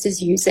therapist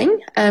is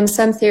using.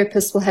 Some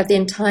therapists will have the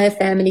entire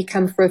family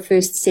come for a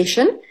first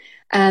session,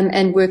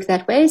 and work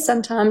that way.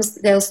 Sometimes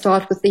they'll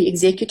start with the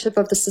executive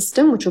of the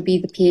system, which will be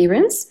the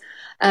parents.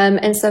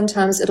 And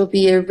sometimes it'll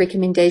be a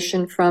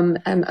recommendation from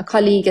a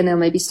colleague, and they'll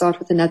maybe start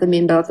with another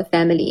member of the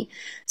family.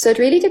 So it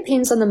really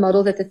depends on the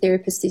model that the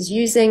therapist is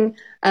using.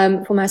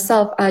 For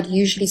myself, I'd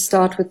usually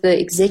start with the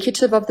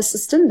executive of the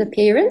system, the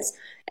parents,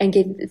 and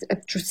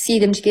see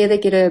them together,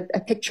 get a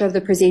picture of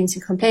the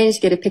presenting complaints,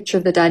 get a picture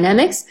of the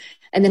dynamics,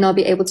 and then I'll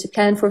be able to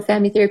plan for a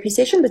family therapy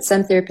session. But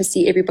some therapists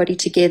see everybody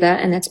together,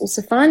 and that's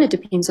also fine. It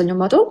depends on your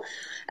model.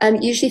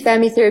 Usually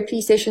family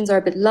therapy sessions are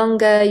a bit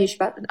longer, usually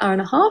about an hour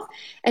and a half.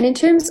 And in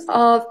terms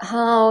of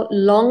how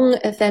long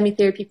a family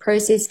therapy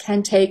process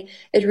can take,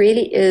 it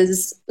really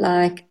is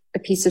like a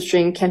piece of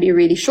string. It can be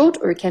really short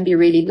or it can be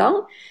really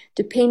long,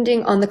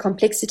 depending on the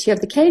complexity of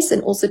the case,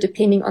 and also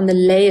depending on the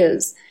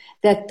layers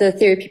that the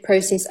therapy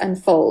process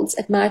unfolds.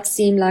 It might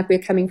seem like we're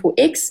coming for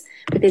X,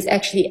 but there's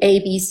actually A,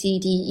 B, C,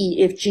 D,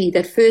 E, F, G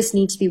that first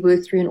need to be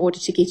worked through in order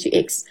to get to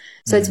X.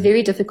 So it's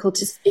very difficult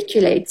to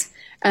speculate.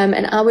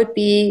 And I'd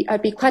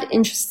be quite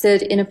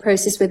interested in a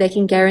process where they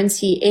can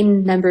guarantee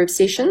N number of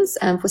sessions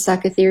for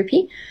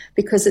psychotherapy,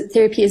 because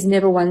therapy is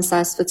never one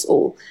size fits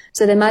all.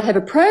 So they might have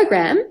a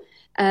program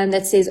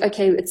that says,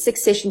 okay, it's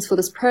 6 sessions for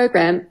this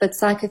program, but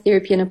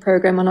psychotherapy and a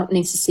program are not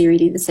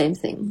necessarily the same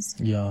things.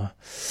 Yeah.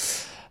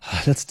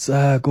 Let's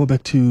go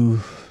back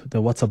to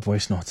the WhatsApp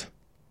voice note.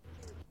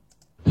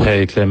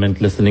 Hey, Clement,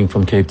 listening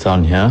from Cape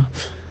Town here.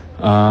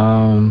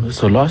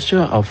 So last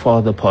year our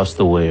father passed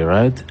away,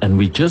 right? And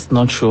we're just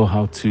not sure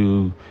how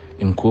to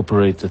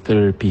incorporate the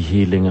therapy,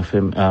 healing,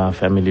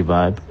 family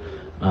vibe,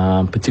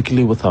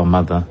 particularly with our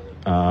mother,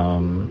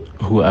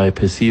 who I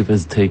perceive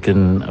has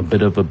taken a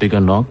bit of a bigger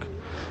knock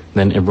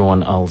than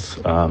everyone else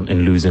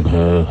in losing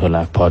her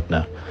life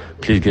partner.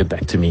 Please get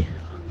back to me.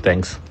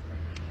 Thanks.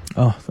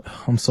 Oh,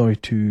 I'm sorry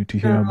to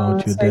hear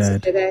about your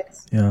dad.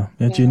 Yeah,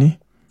 Jeannie?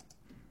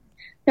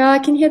 No, I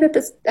can hear that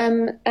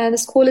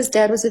this caller's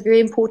dad was a very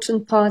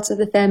important part of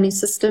the family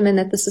system, and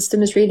that the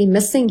system is really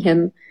missing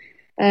him.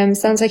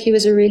 Sounds like he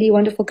was a really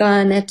wonderful guy,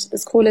 and that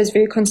this caller is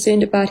very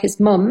concerned about his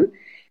mom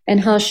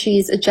and how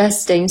she's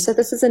adjusting. So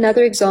this is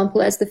another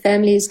example, as the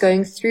family is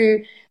going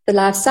through the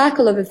life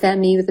cycle of a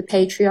family with the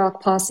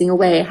patriarch passing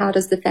away. How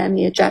does the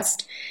family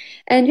adjust?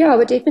 And yeah, I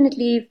would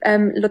definitely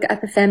look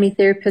at the family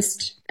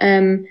therapist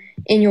in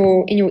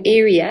your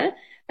area.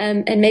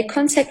 And make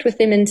contact with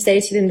them and say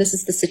to them, this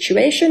is the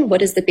situation.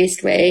 What is the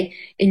best way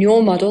in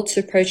your model to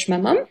approach my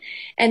mum?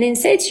 And then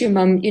say to your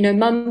mum,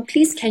 mum,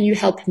 please, can you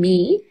help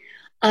me?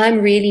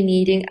 I'm really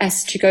needing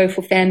us to go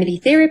for family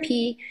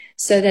therapy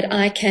so that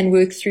I can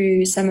work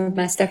through some of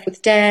my stuff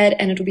with dad,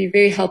 and it'll be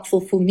very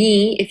helpful for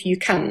me if you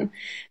come.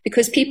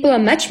 Because people are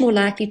much more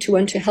likely to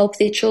want to help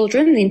their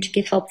children than to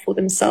get help for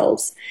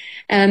themselves.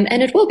 And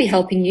it will be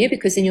helping you,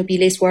 because then you'll be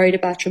less worried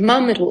about your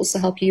mum. It will also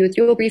help you with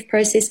your grief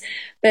process.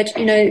 But,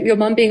 your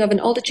mum being of an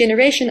older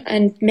generation,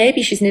 and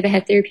maybe she's never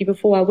had therapy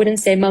before, I wouldn't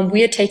say, Mum,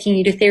 we're taking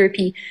you to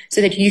therapy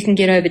so that you can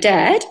get over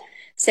dad.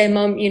 Say,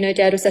 Mum,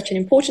 dad was such an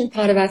important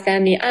part of our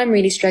family. I'm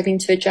really struggling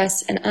to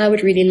adjust, and I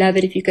would really love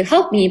it if you could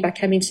help me by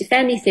coming to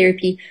family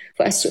therapy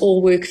for us to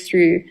all work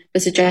through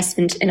this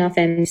adjustment in our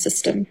family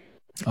system.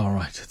 All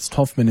right. It's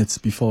 12 minutes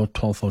before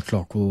 12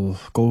 o'clock. We'll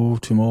go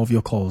to more of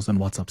your calls and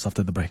WhatsApps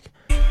after the break.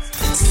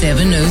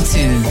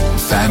 702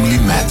 Family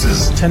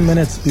Matters. 10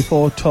 minutes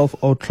before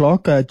 12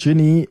 o'clock.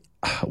 Ginny,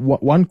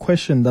 one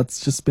question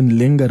that's just been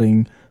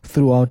lingering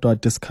throughout our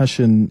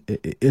discussion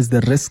is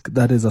the risk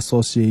that is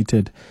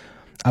associated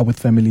with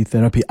family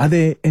therapy. Are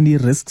there any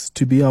risks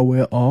to be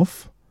aware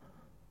of?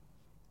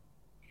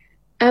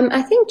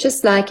 I think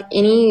just like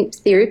any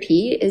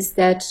therapy is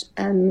that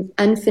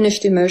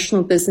unfinished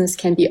emotional business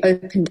can be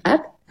opened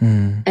up.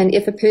 And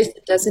if a person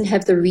doesn't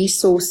have the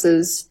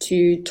resources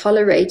to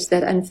tolerate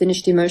that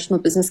unfinished emotional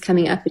business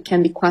coming up, it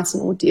can be quite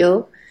an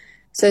ordeal.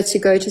 So to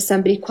go to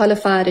somebody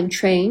qualified and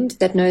trained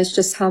that knows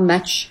just how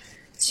much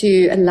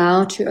to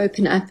allow to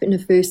open up in a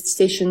first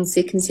session,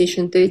 second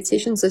session, third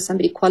session, so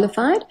somebody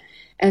qualified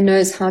and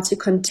knows how to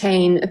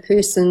contain a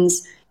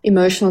person's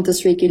emotional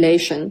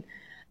dysregulation.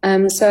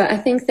 So I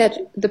think that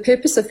the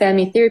purpose of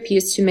family therapy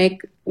is to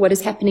make what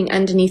is happening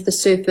underneath the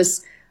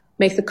surface,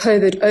 make the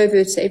covert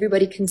overt, so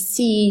everybody can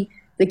see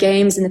the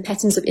games and the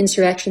patterns of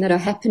interaction that are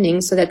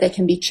happening so that they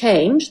can be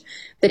changed.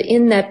 But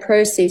in that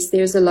process,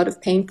 there's a lot of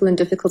painful and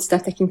difficult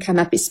stuff that can come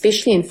up,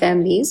 especially in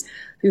families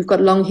who've got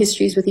long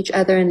histories with each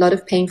other and a lot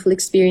of painful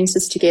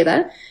experiences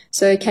together.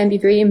 So it can be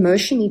very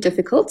emotionally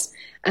difficult,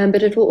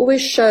 but it will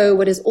always show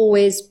what is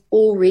always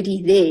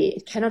already there.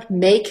 It cannot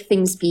make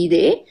things be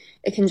there.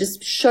 It can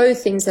just show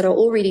things that are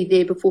already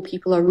there before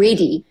people are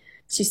ready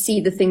to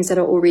see the things that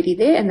are already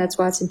there. And that's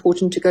why it's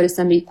important to go to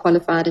somebody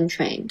qualified and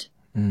trained.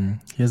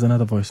 Here's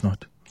another voice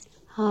note.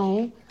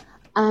 Hi.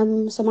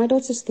 So my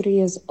daughter's 3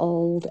 years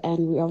old,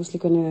 and we're obviously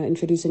going to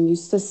introduce a new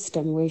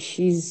system where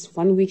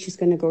one week she's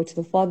going to go to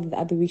the father, the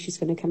other week she's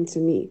going to come to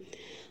me.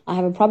 I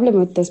have a problem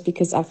with this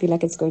because I feel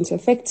like it's going to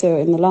affect her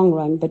in the long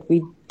run, but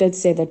we did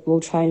say that we'll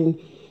try and,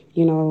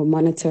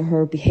 monitor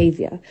her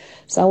behavior.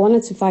 So I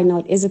wanted to find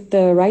out, is it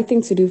the right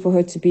thing to do for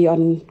her to be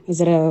on,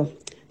 is it a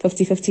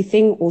 50-50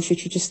 thing, or should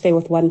she just stay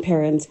with one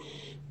parent,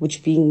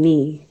 which being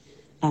me,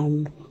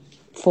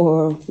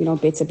 for,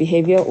 better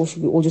behavior, or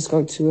should we all just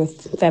go to a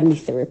family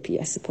therapy,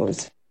 I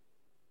suppose?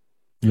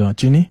 Yeah,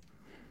 Ginny?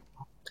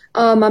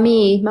 Oh,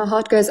 Mummy, my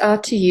heart goes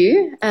out to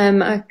you.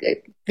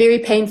 Very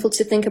painful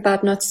to think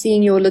about not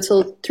seeing your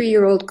little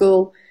 3-year-old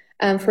girl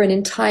for an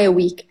entire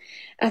week.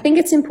 I think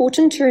it's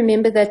important to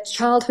remember that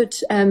childhood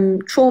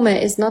trauma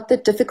is not the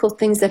difficult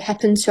things that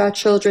happen to our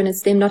children.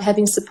 It's them not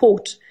having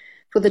support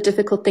for the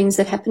difficult things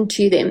that happen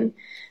to them.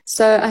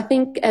 So I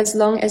think as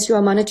long as you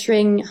are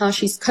monitoring how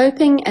she's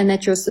coping and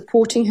that you're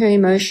supporting her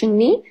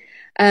emotionally,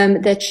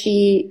 that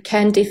she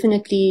can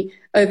definitely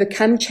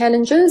overcome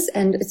challenges,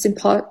 and it's an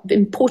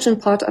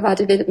important part of our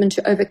development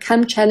to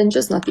overcome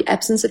challenges, not the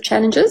absence of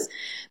challenges.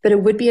 But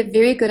it would be a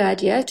very good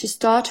idea to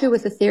start her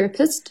with a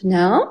therapist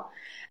now,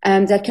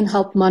 that can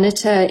help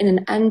monitor in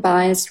an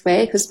unbiased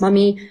way, because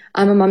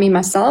I'm a mommy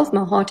myself.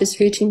 My heart is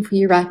hurting for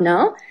you right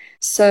now.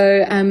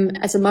 So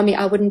as a mommy,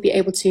 I wouldn't be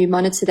able to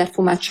monitor that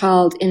for my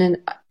child in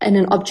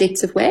an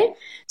objective way.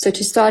 So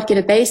to start, get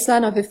a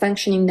baseline of her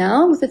functioning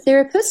now with a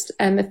therapist,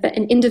 an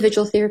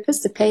individual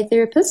therapist, a paid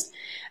therapist,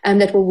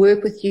 that will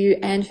work with you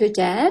and her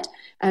dad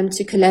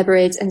to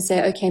collaborate and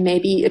say, okay,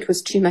 maybe it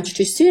was too much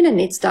too soon and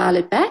let's dial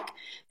it back.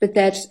 But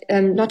that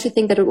not to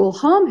think that it will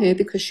harm her,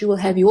 because she will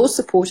have your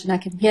support, and I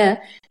can hear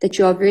that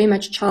you are very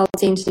much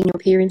child-centered in your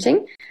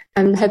parenting,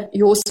 and have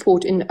your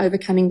support in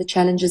overcoming the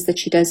challenges that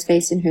she does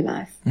face in her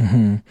life.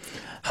 Mm-hmm.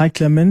 Hi,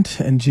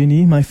 Clement and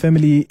Jeannie. My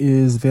family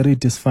is very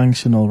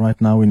dysfunctional right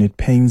now, and it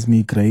pains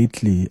me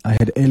greatly. I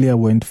had earlier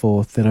went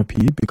for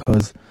therapy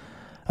because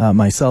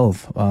my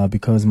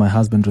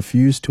husband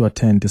refused to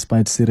attend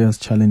despite serious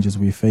challenges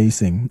we're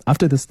facing.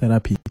 After this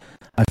therapy,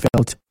 I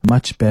felt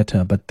much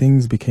better, but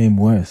things became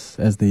worse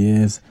as the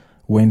years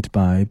went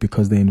by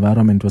because the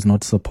environment was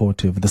not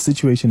supportive. The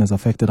situation has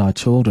affected our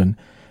children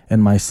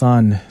and my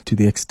son to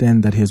the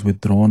extent that he has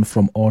withdrawn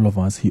from all of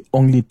us. He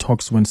only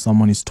talks when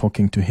someone is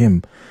talking to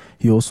him.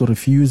 He also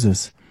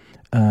refuses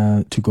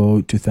to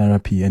go to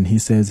therapy, and he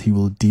says he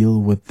will deal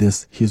with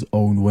this his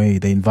own way.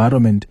 The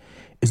environment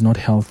is not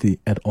healthy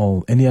at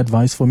all. Any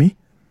advice for me?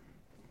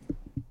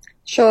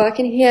 Sure, I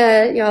can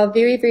hear you're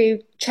very,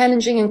 very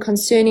challenging and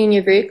concerning.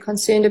 You're very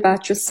concerned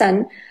about your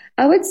son.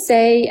 I would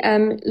say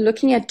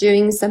looking at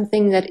doing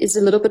something that is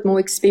a little bit more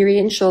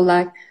experiential,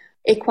 like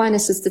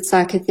equine-assisted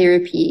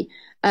psychotherapy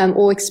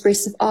or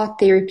expressive art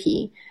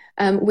therapy,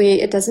 where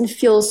it doesn't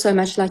feel so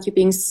much like you're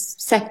being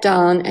sat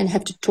down and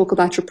have to talk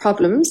about your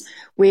problems,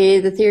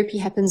 where the therapy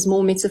happens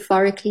more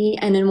metaphorically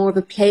and in more of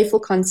a playful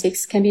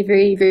context, can be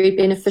very, very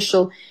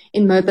beneficial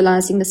in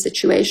mobilizing the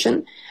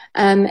situation.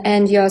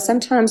 And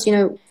sometimes,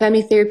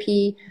 family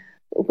therapy,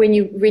 when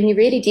you're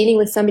really dealing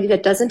with somebody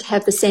that doesn't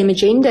have the same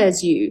agenda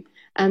as you,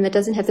 that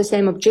doesn't have the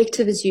same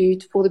objective as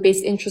you for the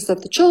best interest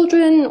of the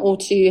children or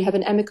to have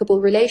an amicable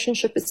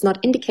relationship, it's not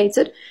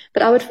indicated.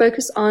 But I would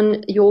focus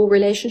on your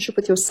relationship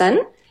with your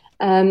son,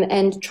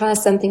 and try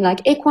something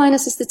like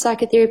equine-assisted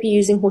psychotherapy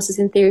using horses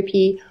in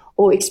therapy,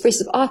 or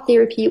expressive art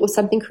therapy, or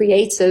something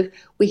creative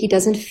where he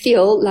doesn't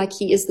feel like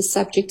he is the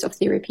subject of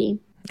therapy.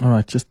 All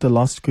right, just the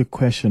last quick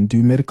question.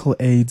 Do medical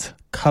aids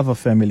cover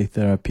family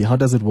therapy? How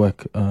does it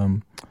work,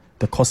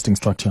 the costing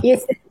structure?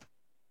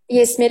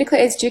 Yes, medical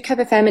aids do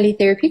cover family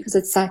therapy because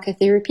it's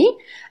psychotherapy.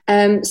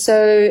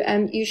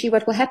 Usually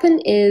what will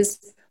happen is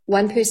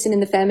one person in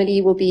the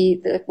family will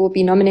be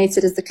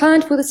nominated as the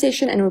client for the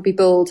session and will be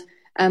billed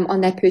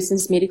on that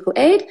person's medical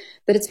aid.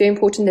 But it's very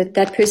important that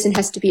that person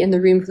has to be in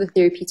the room for the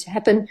therapy to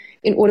happen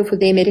in order for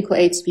their medical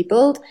aid to be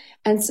billed.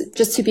 And so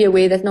just to be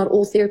aware that not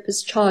all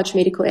therapists charge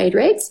medical aid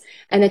rates,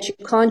 and that you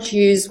can't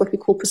use what we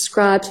call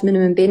prescribed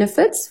minimum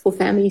benefits for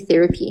family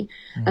therapy.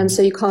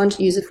 So you can't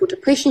use it for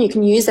depression. You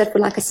can use that for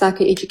like a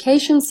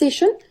psychoeducation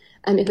session.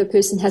 If a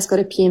person has got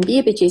a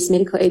PMB, but yes,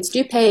 medical aids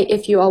do pay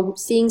if you are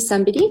seeing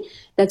somebody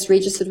that's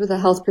registered with a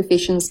Health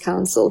Professions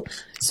Council.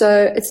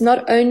 So it's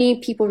not only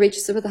people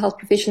registered with the Health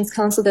Professions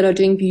Council that are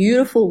doing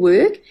beautiful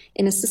work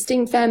in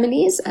assisting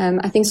families.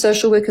 I think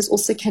social workers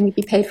also can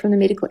be paid from the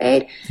medical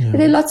aid. But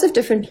there are lots of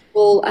different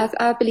people.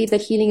 I believe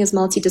that healing is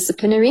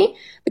multidisciplinary,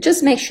 but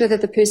just make sure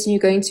that the person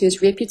you're going to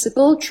is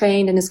reputable,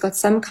 trained, and has got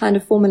some kind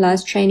of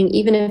formalized training,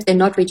 even if they're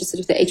not registered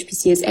with the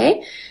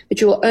HPCSA.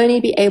 But you will only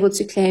be able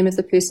to claim if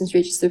the person's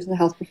registered with the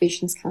Health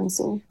Professions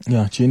Council.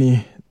 Yeah,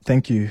 Jeannie,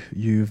 thank you.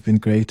 You've been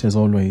great as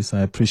always.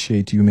 I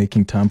appreciate you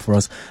making time for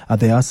us.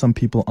 There are some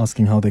people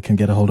asking how they can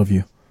get a hold of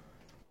you.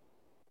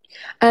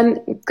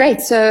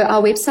 Great. So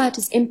our website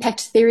is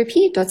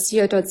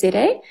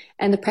impacttherapy.co.za,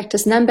 and the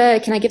practice number,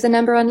 can I give the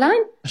number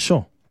online?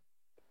 Sure.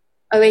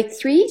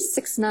 083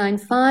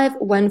 695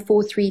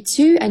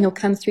 1432, and you'll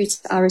come through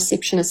to our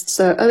receptionist.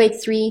 So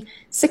 083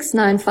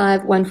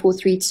 695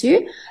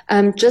 1432.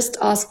 Just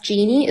ask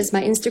Jeannie is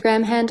my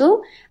Instagram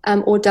handle,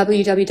 or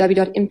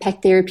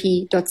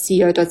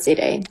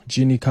www.impacttherapy.co.za.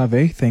 Jeannie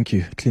Cave, thank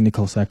you,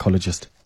 clinical psychologist.